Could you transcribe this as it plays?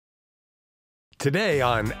Today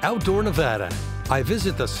on Outdoor Nevada, I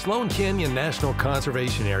visit the Sloan Canyon National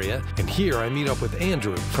Conservation Area, and here I meet up with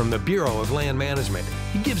Andrew from the Bureau of Land Management.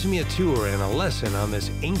 He gives me a tour and a lesson on this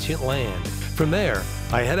ancient land. From there,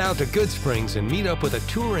 I head out to Good Springs and meet up with a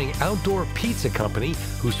touring outdoor pizza company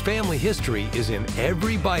whose family history is in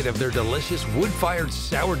every bite of their delicious wood-fired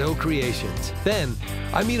sourdough creations. Then,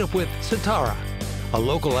 I meet up with Satara, a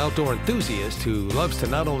local outdoor enthusiast who loves to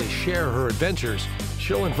not only share her adventures,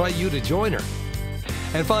 she'll invite you to join her.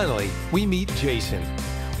 And finally, we meet Jason,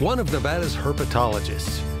 one of Nevada's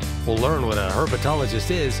herpetologists. We'll learn what a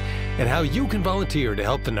herpetologist is and how you can volunteer to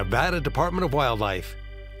help the Nevada Department of Wildlife.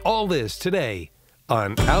 All this today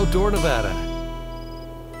on Outdoor Nevada.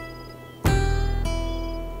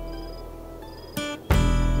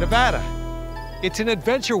 Nevada, it's an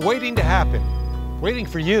adventure waiting to happen, waiting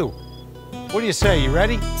for you. What do you say, you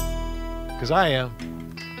ready? Because I am.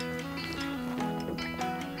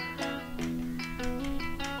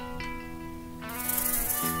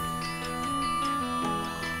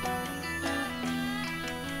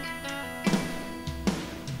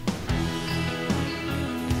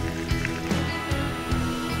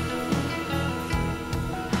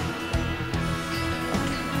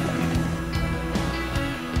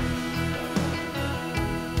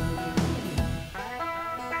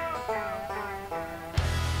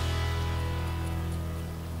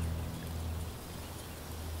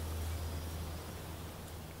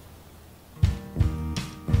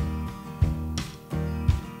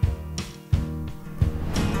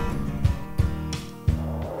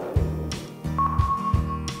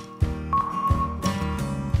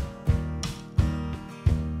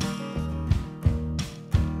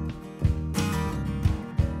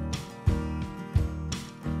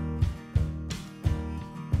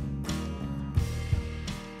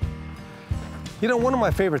 You know, one of my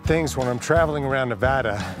favorite things when I'm traveling around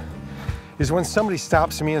Nevada is when somebody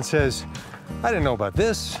stops me and says, I didn't know about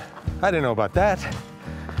this, I didn't know about that.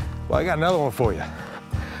 Well, I got another one for you.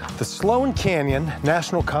 The Sloan Canyon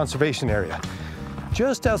National Conservation Area,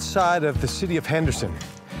 just outside of the city of Henderson.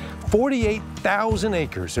 48,000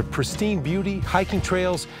 acres of pristine beauty, hiking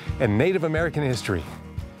trails, and Native American history.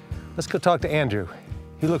 Let's go talk to Andrew.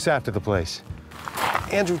 He looks after the place.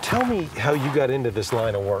 Andrew, tell me how you got into this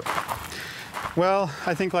line of work. Well,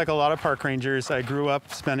 I think like a lot of park rangers, I grew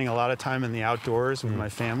up spending a lot of time in the outdoors with my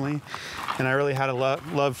family, and I really had a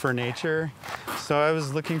love for nature. So I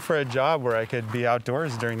was looking for a job where I could be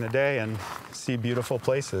outdoors during the day and see beautiful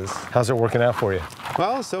places. How's it working out for you?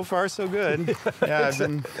 Well, so far so good. Yeah, I've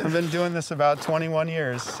been doing this about 21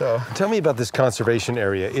 years. So tell me about this conservation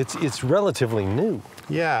area. It's relatively new.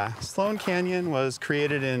 Yeah, Sloan Canyon was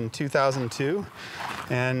created in 2002,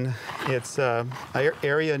 and it's an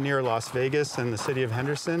area near Las Vegas and the city of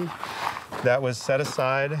Henderson that was set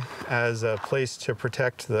aside as a place to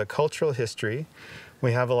protect the cultural history.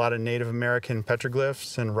 We have a lot of Native American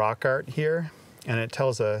petroglyphs and rock art here, and it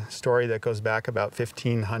tells a story that goes back about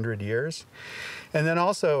 1,500 years. And then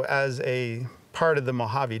also as a part of the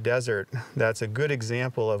Mojave Desert, that's a good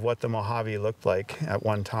example of what the Mojave looked like at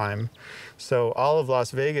one time. So all of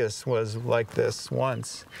Las Vegas was like this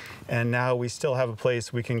once, and now we still have a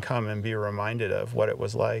place we can come and be reminded of what it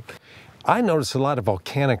was like. I noticed a lot of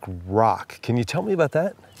volcanic rock. Can you tell me about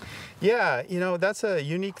that? Yeah, you know, that's a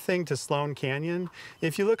unique thing to Sloan Canyon.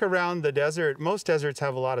 If you look around the desert, most deserts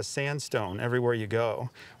have a lot of sandstone everywhere you go,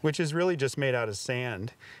 which is really just made out of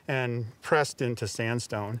sand and pressed into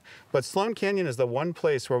sandstone. But Sloan Canyon is the one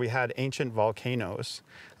place where we had ancient volcanoes.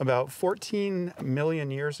 About 14 million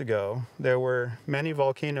years ago, there were many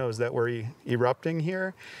volcanoes that were erupting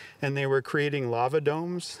here, and they were creating lava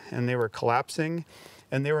domes, and they were collapsing.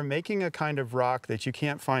 And they were making a kind of rock that you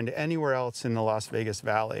can't find anywhere else in the Las Vegas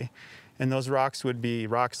Valley. And those rocks would be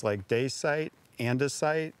rocks like dacite,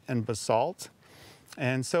 andesite, and basalt.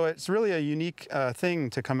 And so it's really a unique thing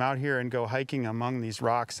to come out here and go hiking among these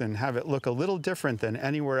rocks and have it look a little different than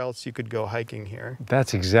anywhere else you could go hiking here.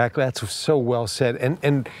 That's so well said.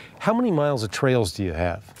 And how many miles of trails do you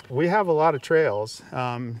have? We have a lot of trails.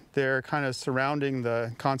 They're kind of surrounding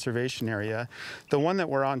the conservation area. The one that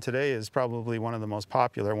we're on today is probably one of the most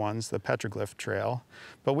popular ones, the Petroglyph Trail.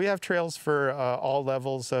 But we have trails for all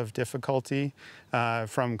levels of difficulty,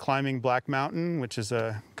 from climbing Black Mountain, which is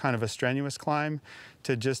a kind of a strenuous climb,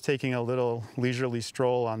 to just taking a little leisurely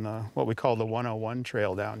stroll on what we call the 101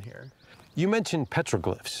 trail down here. You mentioned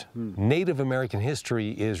petroglyphs. Native American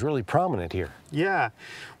history is really prominent here. Yeah,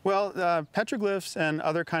 well, petroglyphs and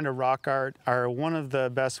other kind of rock art are one of the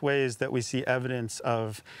best ways that we see evidence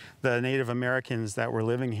of the Native Americans that were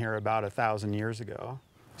living here about 1,000 years ago.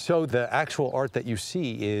 So the actual art that you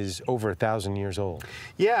see is over 1,000 years old.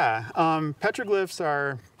 Yeah, petroglyphs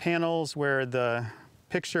are panels where the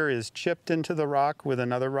picture is chipped into the rock with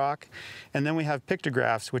another rock, and then we have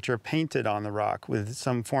pictographs which are painted on the rock with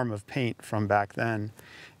some form of paint from back then.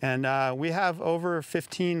 And we have over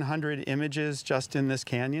 1,500 images just in this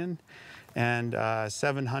canyon and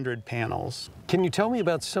 700 panels. Can you tell me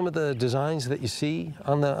about some of the designs that you see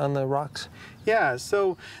on the rocks? Yeah,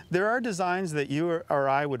 so there are designs that you or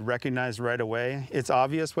I would recognize right away. It's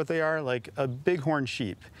obvious what they are, like a bighorn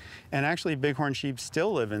sheep. And actually bighorn sheep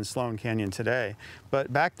still live in Sloan Canyon today.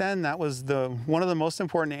 But back then that was one of the most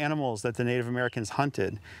important animals that the Native Americans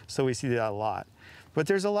hunted, so we see that a lot. But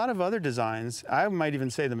there's a lot of other designs, I might even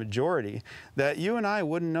say the majority, that you and I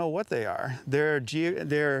wouldn't know what they are. They're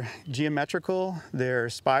geometrical, they're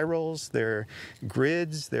spirals, they're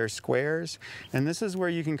grids, they're squares, and this is where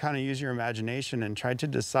you can kind of use your imagination and try to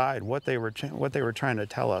decide what they were trying to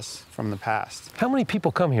tell us from the past. How many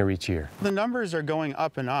people come here each year? The numbers are going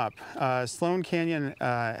up and up. Sloan Canyon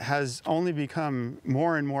has only become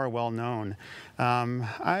more and more well known.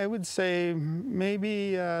 I would say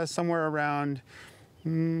maybe somewhere around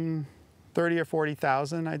 30 or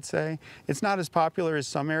 40,000, I'd say. It's not as popular as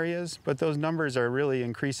some areas, but those numbers are really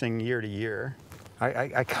increasing year to year.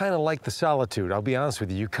 I kind of like the solitude, I'll be honest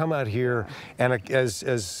with you. You come out here, and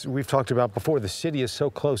as we've talked about before, the city is so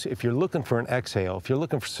close. If you're looking for an exhale, if you're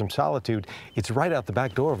looking for some solitude, it's right out the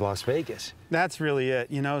back door of Las Vegas. That's really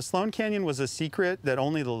it. You know, Sloan Canyon was a secret that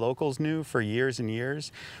only the locals knew for years and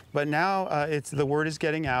years. But now the word is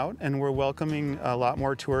getting out, and we're welcoming a lot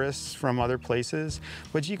more tourists from other places.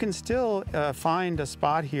 But you can still find a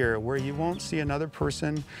spot here where you won't see another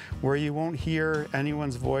person, where you won't hear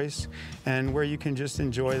anyone's voice, and where you can just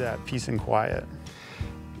enjoy that peace and quiet.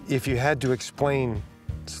 If you had to explain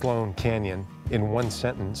Sloan Canyon in one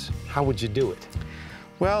sentence, how would you do it?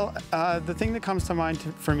 Well, the thing that comes to mind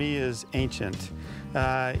for me is ancient.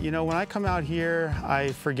 You know, when I come out here,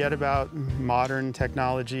 I forget about modern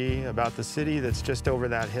technology, about the city that's just over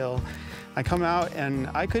that hill. I come out and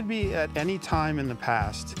I could be at any time in the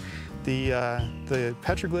past. The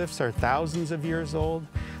petroglyphs are thousands of years old.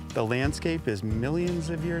 The landscape is millions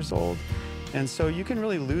of years old. And so you can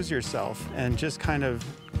really lose yourself and just kind of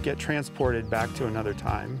get transported back to another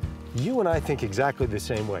time. You and I think exactly the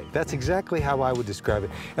same way. That's exactly how I would describe it.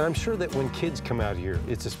 And I'm sure that when kids come out here,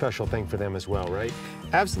 it's a special thing for them as well, right?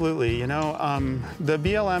 Absolutely. You know, the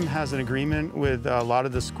BLM has an agreement with a lot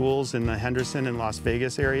of the schools in the Henderson and Las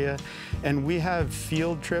Vegas area. And we have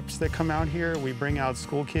field trips that come out here. We bring out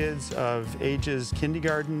school kids of ages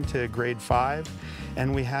kindergarten to grade 5.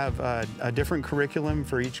 And we have a different curriculum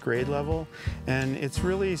for each grade level. And it's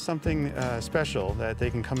really something special that they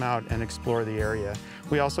can come out and explore the area.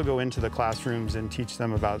 We also go into the classrooms and teach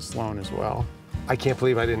them about Sloan as well. I can't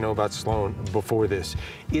believe I didn't know about Sloan before this.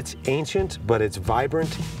 It's ancient, but it's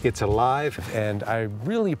vibrant, it's alive, and I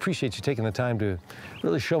really appreciate you taking the time to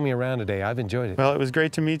really show me around today. I've enjoyed it. Well, it was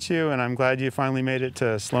great to meet you, and I'm glad you finally made it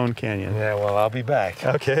to Sloan Canyon. Yeah, well, I'll be back.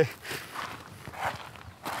 Okay.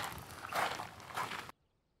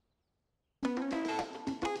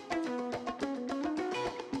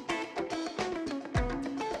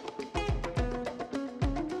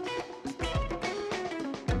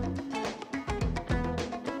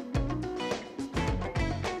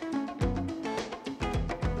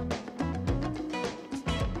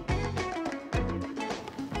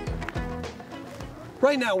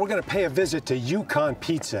 Right now, we're gonna pay a visit to Yukon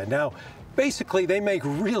Pizza. Now, basically, they make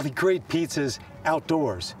really great pizzas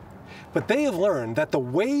outdoors. But they have learned that the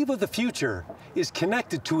wave of the future is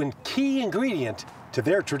connected to a key ingredient to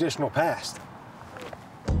their traditional past.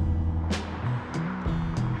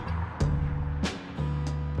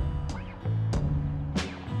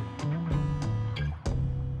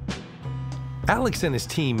 Alex and his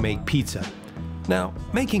team make pizza. Now,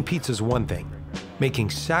 making pizza is one thing. Making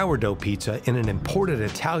sourdough pizza in an imported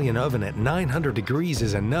Italian oven at 900 degrees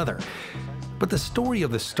is another. But the story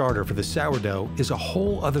of the starter for the sourdough is a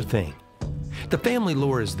whole other thing. The family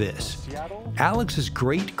lore is this. Alex's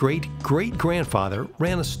great-great-great-grandfather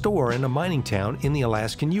ran a store in a mining town in the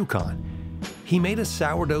Alaskan Yukon. He made a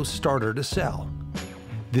sourdough starter to sell.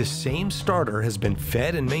 This same starter has been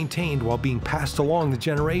fed and maintained while being passed along the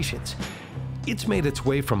generations. It's made its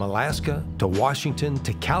way from Alaska to Washington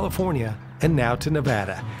to California and now to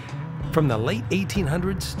Nevada. From the late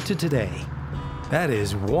 1800s to today. That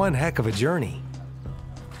is one heck of a journey.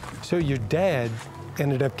 So your dad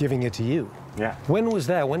ended up giving it to you. Yeah. When was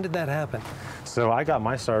that? When did that happen? So I got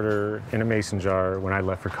my starter in a mason jar when I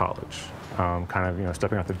left for college. Kind of,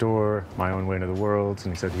 stepping out the door, my own way into the world,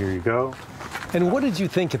 and he said, here you go. And what did you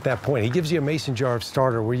think at that point? He gives you a mason jar of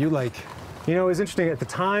starter. Were you like... You know, it was interesting. At the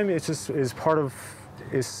time, it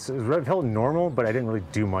felt normal, but I didn't really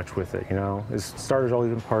do much with it, you know? Starter's always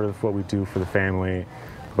been part of what we do for the family,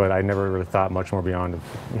 but I never really thought much more beyond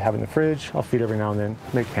having the fridge. I'll feed every now and then,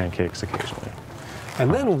 make pancakes occasionally.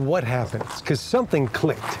 And then what happens? Because something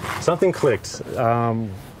clicked. Something clicked.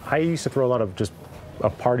 I used to throw a lot of just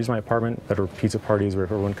parties in my apartment that were pizza parties where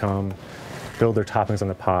everyone would come, build their toppings on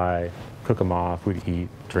the pie, cook them off, we'd eat,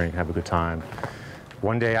 drink, have a good time.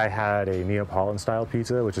 One day I had a Neapolitan style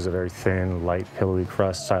pizza, which is a very thin, light, pillowy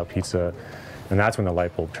crust style pizza, and that's when the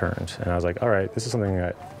light bulb turned. And I was like, all right, this is something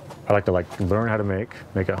that I like to learn how to make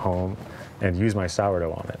at home, and use my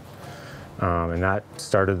sourdough on it. And that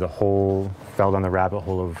started fell down the rabbit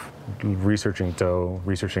hole of researching dough,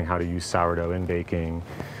 researching how to use sourdough in baking,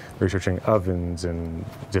 researching ovens and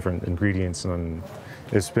different ingredients. And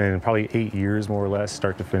it's been probably 8 years, more or less,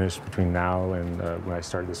 start to finish, between now and when I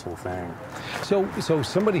started this whole thing. So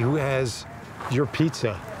somebody who has your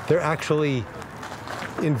pizza, they're actually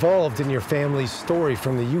involved in your family's story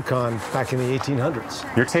from the Yukon back in the 1800s.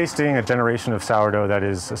 You're tasting a generation of sourdough that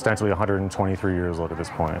is ostensibly 123 years old at this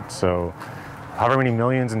point. So however many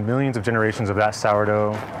millions and millions of generations of that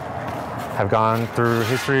sourdough have gone through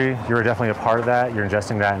history, you're definitely a part of that. You're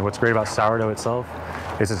ingesting that. And what's great about sourdough itself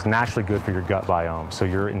is it's naturally good for your gut biome. So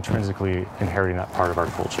you're intrinsically inheriting that part of our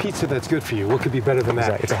culture. Pizza that's good for you. What could be better than that?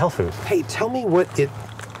 Exactly. It's a health food. Hey, tell me what it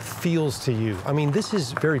feels to you. I mean, this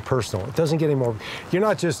is very personal. It doesn't get any more. You're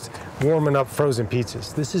not just warming up frozen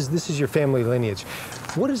pizzas. This is your family lineage.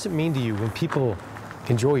 What does it mean to you when people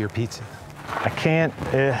enjoy your pizza? I can't.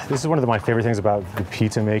 This is one of my favorite things about the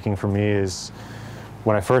pizza making for me is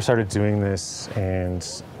when I first started doing this, and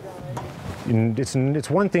it's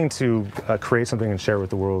one thing to create something and share it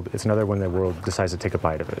with the world. It's another when the world decides to take a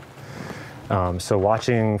bite of it. So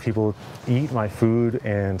watching people eat my food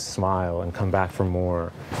and smile and come back for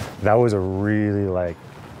more, that was a really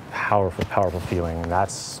powerful feeling. And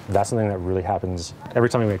that's something that really happens every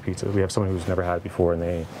time we make pizza. We have someone who's never had it before and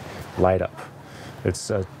they light up. It's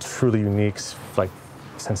a truly unique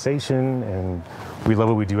sensation, and we love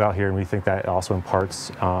what we do out here, and we think that also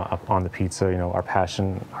imparts on the pizza, you know, our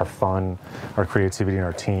passion, our fun, our creativity, and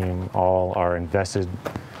our team all are invested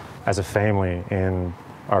as a family in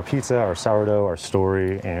our pizza, our sourdough, our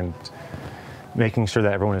story, and making sure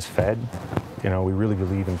that everyone is fed. You know, we really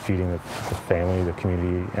believe in feeding the family, the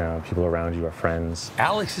community, people around you, our friends.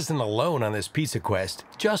 Alex isn't alone on this pizza quest.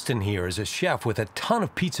 Justin here is a chef with a ton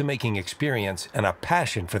of pizza making experience and a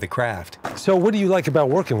passion for the craft. So what do you like about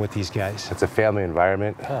working with these guys? It's a family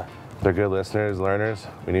environment. Huh. They're good listeners, learners.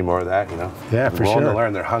 We need more of that, you know? Yeah, for sure. Willing to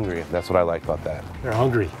learn, they're hungry. That's what I like about that. They're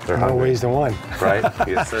hungry. They're hungry. More ways than one. Right?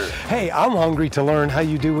 Yes, sir. Hey, I'm hungry to learn how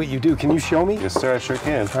you do what you do. Can you show me? Yes, sir, I sure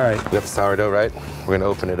can. All right. We have the sourdough, right? We're gonna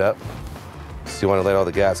open it up. So you wanna let all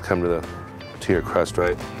the gas come to your crust,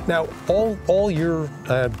 right? Now, all your,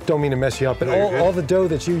 don't mean to mess you up, but all the dough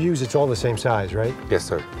that you use, it's all the same size, right? Yes,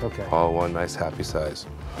 sir. Okay. All one nice, happy size.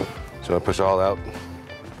 So you wanna push all out,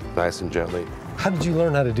 nice and gently. How did you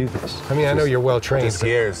learn how to do this? I mean, I know you're well trained. Just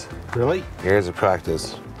years. Really? Years of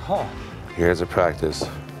practice. Huh. Years of practice.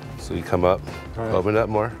 So you come up, open it up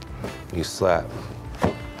more, you slap.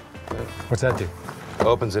 What's that do?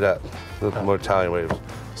 Opens it up. A little more Italian way of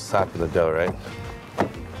slapping the dough, right?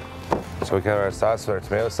 So we got our sauce, our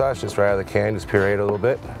tomato sauce, just right out of the can, just puree it a little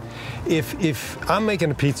bit. If I'm making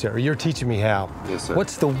a pizza, or you're teaching me how, yes, sir.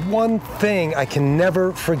 What's the one thing I can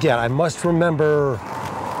never forget? I must remember.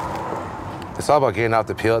 It's all about getting off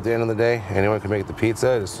the peel at the end of the day. Anyone can make the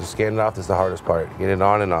pizza, just getting it off is the hardest part. Get it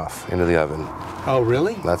on and off into the oven. Oh,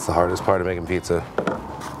 really? That's the hardest part of making pizza.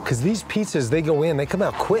 Because these pizzas, they go in, they come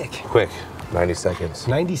out quick. Quick, 90 seconds.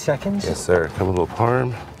 90 seconds? Yes, sir. Come a little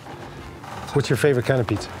parm. What's your favorite kind of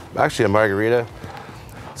pizza? Actually, a margarita.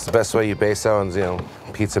 It's the best way you base on, you know,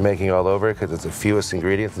 pizza making all over, because it's the fewest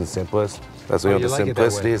ingredients and simplest. That's why the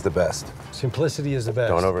simplicity is the best. Simplicity is the best.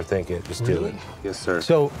 Don't overthink it, just do it. Yes, sir.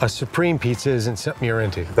 So a supreme pizza isn't something you're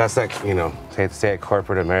into? That's like, you know, say a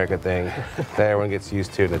corporate America thing that everyone gets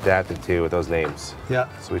used to and adapted to with those names. Yeah.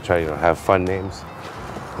 So we try to, you know, have fun names.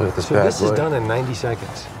 With this so this is done in 90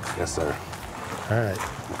 seconds? Yes, sir. All right.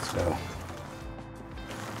 Let's go.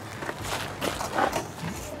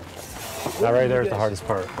 That right there is the hardest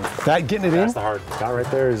part. That getting it in? That's the hard. That right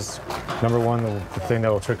there is number one. The thing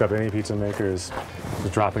that will trick up any pizza maker is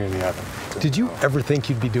dropping it in the oven. Did you ever think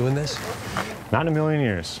you'd be doing this? Not in a million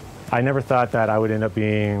years. I never thought that I would end up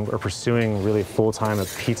being or pursuing really full-time a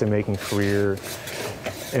pizza making career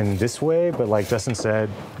in this way, but like Justin said,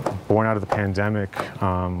 born out of the pandemic,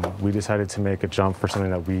 we decided to make a jump for something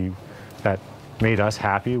that made us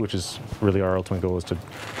happy, which is really our ultimate goal, is to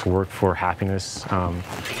work for happiness.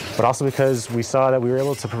 But also because we saw that we were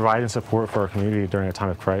able to provide and support for our community during a time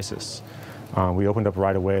of crisis. We opened up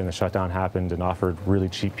right away and the shutdown happened and offered really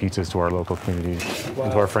cheap pizzas to our local community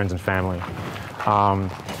and to our friends and family.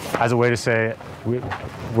 As a way to say,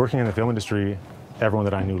 working in the film industry, everyone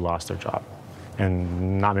that I knew lost their job,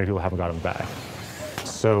 and not many people haven't got them back.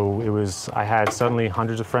 So I had suddenly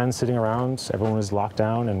hundreds of friends sitting around, everyone was locked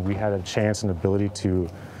down, and we had a chance and ability to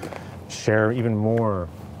share even more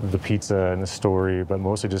of the pizza and the story, but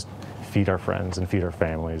mostly just feed our friends and feed our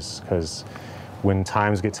families, because when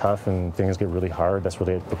times get tough and things get really hard, that's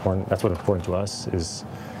really important. That's what's important to us, is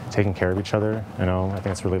taking care of each other. You know, I think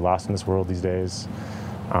it's really lost in this world these days.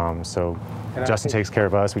 So Justin takes care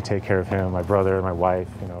of us, we take care of him, my brother, my wife,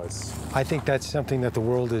 you know, I think that's something that the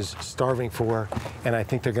world is starving for, and I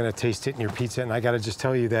think they're going to taste it in your pizza. And I got to just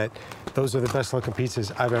tell you that those are the best looking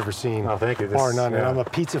pizzas I've ever seen. Oh, thank you. Bar none. Yeah. And I'm a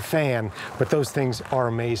pizza fan, but those things are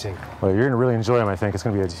amazing. Well, you're going to really enjoy them, I think. It's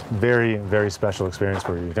going to be a very, very special experience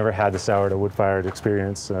for you. You've never had the sourdough wood-fired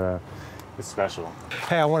experience. It's special.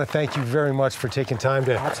 Hey, I want to thank you very much for taking time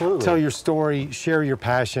to tell your story, share your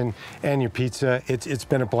passion, and your pizza. It's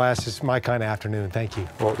been a blast. It's my kind of afternoon. Thank you.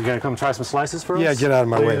 Well, you gonna come try some slices for us? Yeah, get out of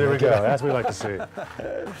my way. There we go. That's what we like to see.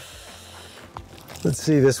 Let's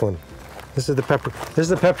see this one. This is the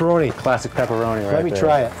pepperoni. Classic pepperoni, right? Let me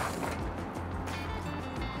try it.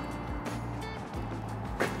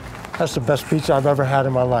 That's the best pizza I've ever had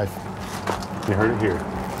in my life. You heard it here.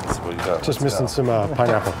 Just missing some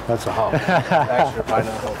pineapple. That's all. Extra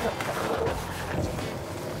pineapple.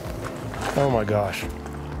 Oh my gosh.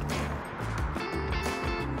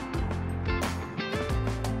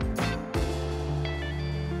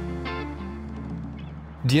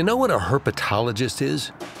 Do you know what a herpetologist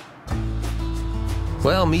is?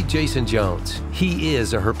 Well, meet Jason Jones. He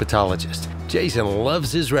is a herpetologist. Jason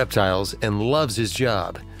loves his reptiles and loves his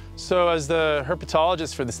job. So as the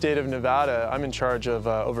herpetologist for the state of Nevada, I'm in charge of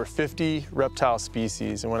over 50 reptile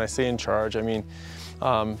species. And when I say in charge, I mean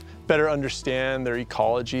better understand their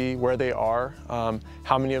ecology, where they are,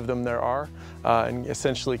 how many of them there are, and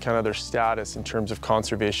essentially kind of their status in terms of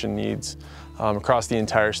conservation needs across the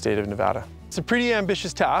entire state of Nevada. It's a pretty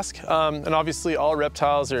ambitious task, and obviously all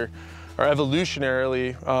reptiles are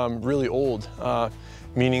evolutionarily really old.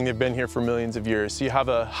 Meaning they've been here for millions of years. So you have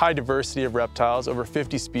a high diversity of reptiles, over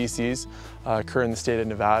 50 species occur in the state of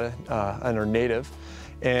Nevada and are native.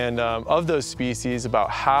 And of those species, about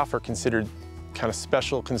half are considered kind of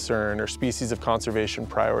special concern or species of conservation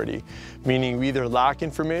priority, meaning we either lack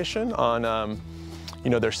information on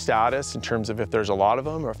their status in terms of if there's a lot of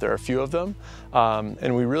them or if there are a few of them,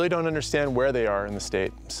 and we really don't understand where they are in the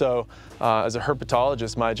state. So as a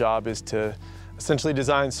herpetologist, my job is to essentially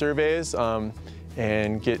design surveys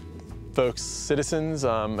and get folks, citizens,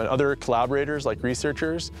 and other collaborators like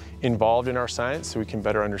researchers involved in our science so we can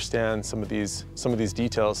better understand some of these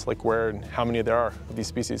details, like where and how many there are of these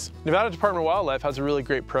species. Nevada Department of Wildlife has a really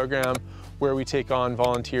great program where we take on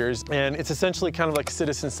volunteers, and it's essentially kind of like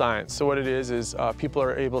citizen science. So what it is people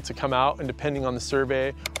are able to come out, and depending on the survey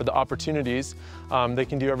or the opportunities, they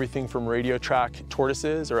can do everything from radio track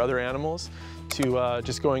tortoises or other animals to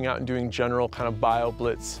just going out and doing general kind of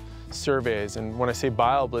BioBlitz surveys. And when I say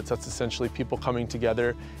BioBlitz, that's essentially people coming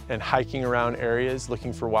together and hiking around areas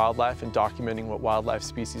looking for wildlife and documenting what wildlife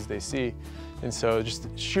species they see. And so just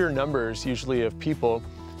sheer numbers usually of people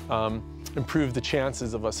improve the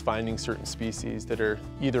chances of us finding certain species that are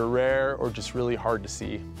either rare or just really hard to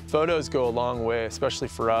see. Photos go a long way, especially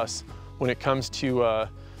for us when it comes to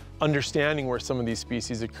understanding where some of these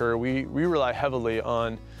species occur. We rely heavily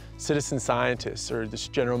on citizen scientists or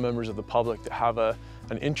just general members of the public that have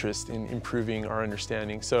an interest in improving our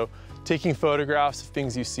understanding. So taking photographs of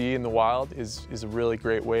things you see in the wild is a really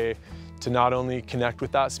great way to not only connect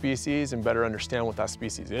with that species and better understand what that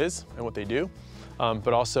species is and what they do,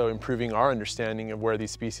 but also improving our understanding of where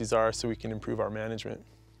these species are so we can improve our management.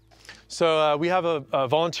 So we have a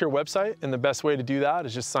volunteer website, and the best way to do that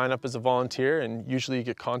is just sign up as a volunteer, and usually you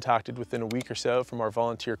get contacted within a week or so from our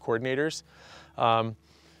volunteer coordinators.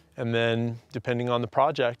 And then depending on the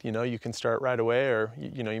project, you can start right away, or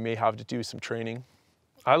you may have to do some training.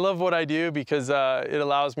 I love what I do because it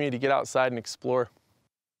allows me to get outside and explore.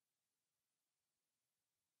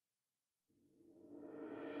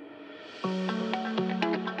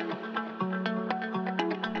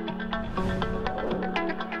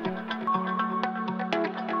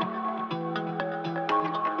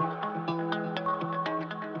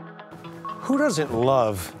 Who doesn't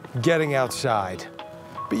love getting outside?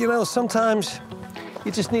 But sometimes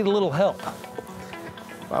you just need a little help.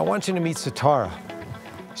 I want you to meet Satara.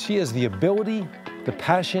 She has the ability, the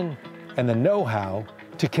passion, and the know-how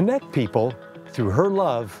to connect people through her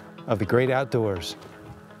love of the great outdoors.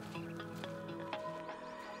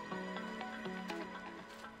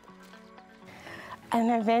 An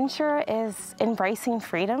adventure is embracing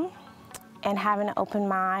freedom and having an open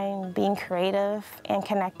mind, being creative and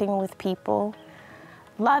connecting with people,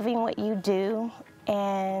 loving what you do,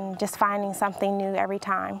 and just finding something new every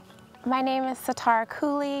time. My name is Satara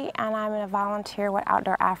Cooley, and I'm a volunteer with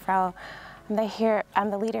Outdoor Afro. I'm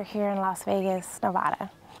the leader here in Las Vegas, Nevada.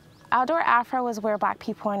 Outdoor Afro is where Black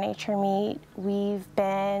people and nature meet. We've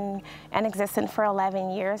been in existence for 11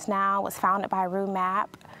 years now. It was founded by Rue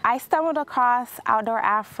Mapp. I stumbled across Outdoor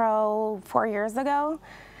Afro 4 years ago.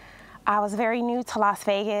 I was very new to Las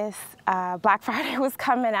Vegas. Black Friday was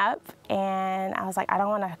coming up, and I was like, I don't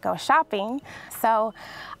want to go shopping. So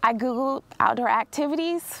I Googled outdoor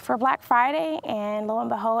activities for Black Friday, and lo and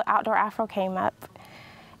behold, Outdoor Afro came up.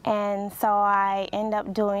 And so I ended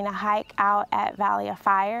up doing a hike out at Valley of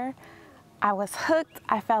Fire. I was hooked,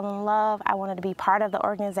 I fell in love, I wanted to be part of the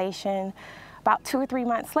organization. About 2 or 3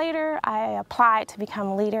 months later, I applied to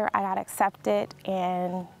become leader. I got accepted,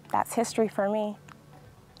 and that's history for me.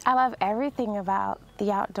 I love everything about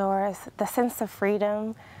the outdoors, the sense of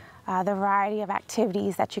freedom, the variety of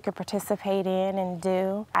activities that you could participate in and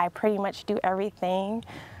do. I pretty much do everything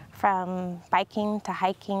from biking to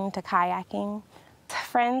hiking to kayaking.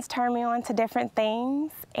 Friends turn me on to different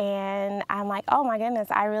things, and I'm like, oh my goodness,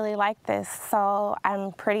 I really like this. So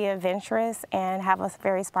I'm pretty adventurous and have a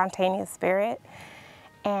very spontaneous spirit.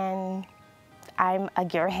 And I'm a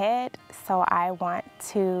gearhead, so I want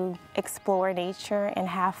to explore nature and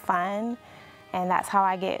have fun, and that's how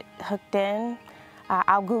I get hooked in.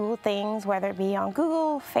 I'll Google things, whether it be on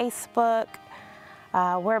Google, Facebook,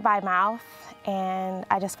 word by mouth, and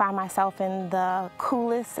I just find myself in the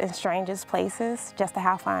coolest and strangest places just to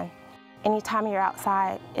have fun. Anytime you're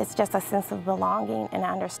outside, it's just a sense of belonging and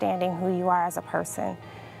understanding who you are as a person.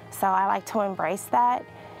 So I like to embrace that.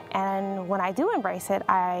 And when I do embrace it,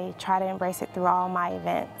 I try to embrace it through all my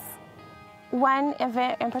events. One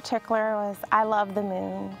event in particular was I love the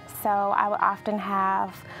moon. So I would often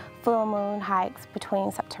have full moon hikes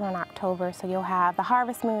between September and October. So you'll have the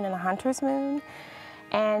harvest moon and the hunter's moon.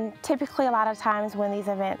 And typically a lot of times when these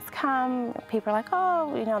events come, people are like,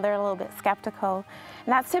 oh, you know, they're a little bit skeptical.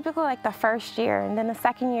 And that's typically like the first year. And then the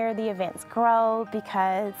second year, the events grow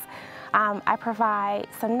because I provide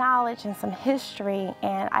some knowledge and some history,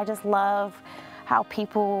 and I just love how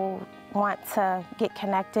people want to get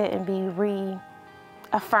connected and be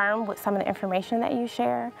reaffirmed with some of the information that you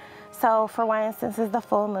share. So for one instance is the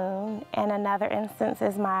full moon, and another instance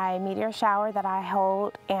is my meteor shower that I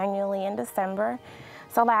hold annually in December.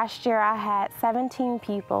 So last year I had 17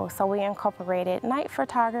 people, so we incorporated night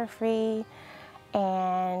photography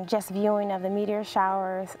and just viewing of the meteor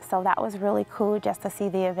showers. So that was really cool just to see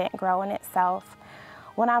the event grow in itself.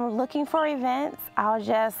 When I'm looking for events, I'll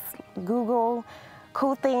just Google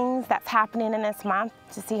cool things that's happening in this month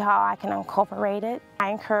to see how I can incorporate it. I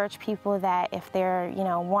encourage people that if they're, you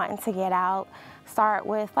know, wanting to get out, start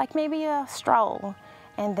with like maybe a stroll,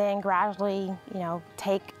 and then gradually, you know,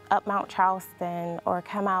 take up Mount Charleston or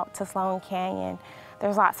come out to Sloan Canyon.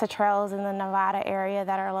 There's lots of trails in the Nevada area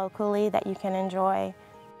that are locally that you can enjoy.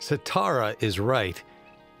 Satara is right.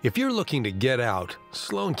 If you're looking to get out,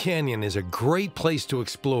 Sloan Canyon is a great place to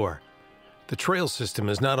explore. The trail system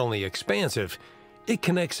is not only expansive, it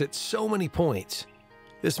connects at so many points.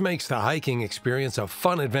 This makes the hiking experience a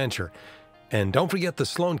fun adventure. And don't forget the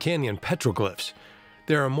Sloan Canyon petroglyphs.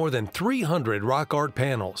 There are more than 300 rock art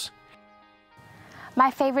panels. My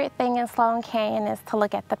favorite thing in Sloan Canyon is to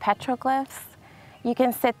look at the petroglyphs. You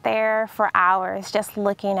can sit there for hours just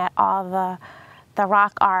looking at all the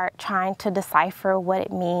rock art, trying to decipher what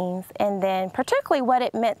it means, and then particularly what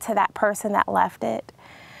it meant to that person that left it.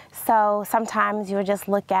 So sometimes you'll just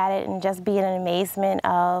look at it and just be in amazement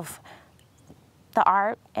of the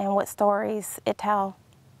art and what stories it tells.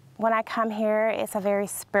 When I come here, it's a very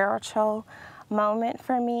spiritual moment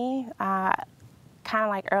for me. Kind of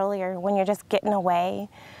like earlier, when you're just getting away,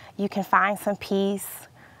 you can find some peace,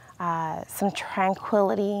 some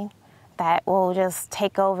tranquility that will just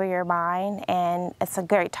take over your mind, and it's a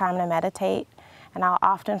great time to meditate. And I'll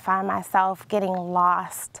often find myself getting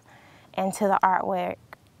lost into the artwork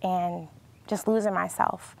and just losing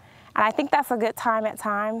myself. And I think that's a good time at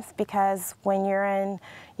times, because when you're in,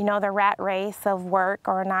 you know, the rat race of work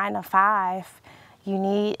or 9 to 5, you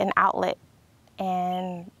need an outlet.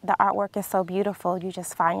 And the artwork is so beautiful, you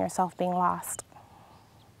just find yourself being lost.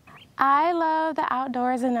 I love the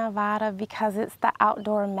outdoors in Nevada because it's the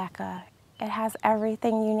outdoor mecca. It has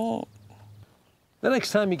everything you need. The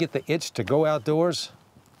next time you get the itch to go outdoors,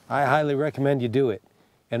 I highly recommend you do it.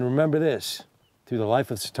 And remember this, through the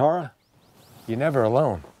life of Satara, you're never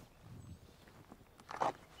alone.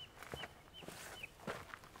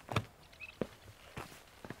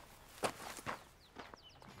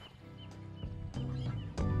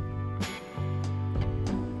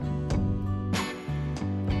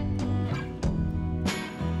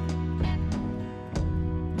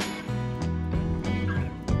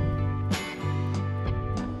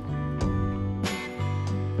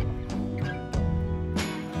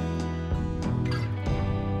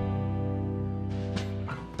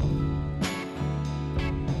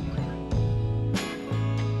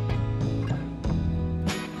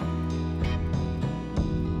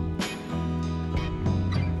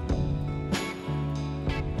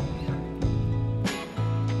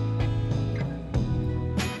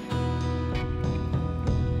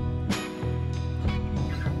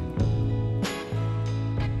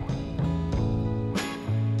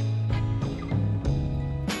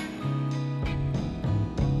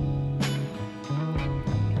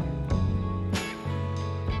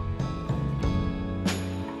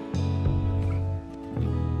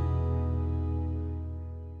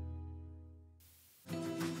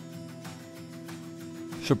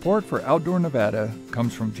 Support for Outdoor Nevada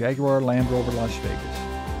comes from Jaguar Land Rover Las Vegas.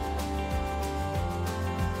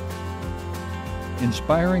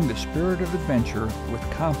 Inspiring the spirit of adventure with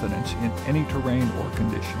confidence in any terrain or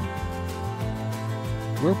condition.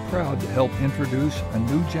 We're proud to help introduce a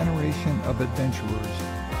new generation of adventurers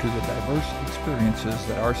to the diverse experiences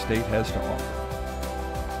that our state has to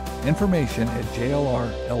offer. Information at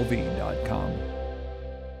jlrlv.com.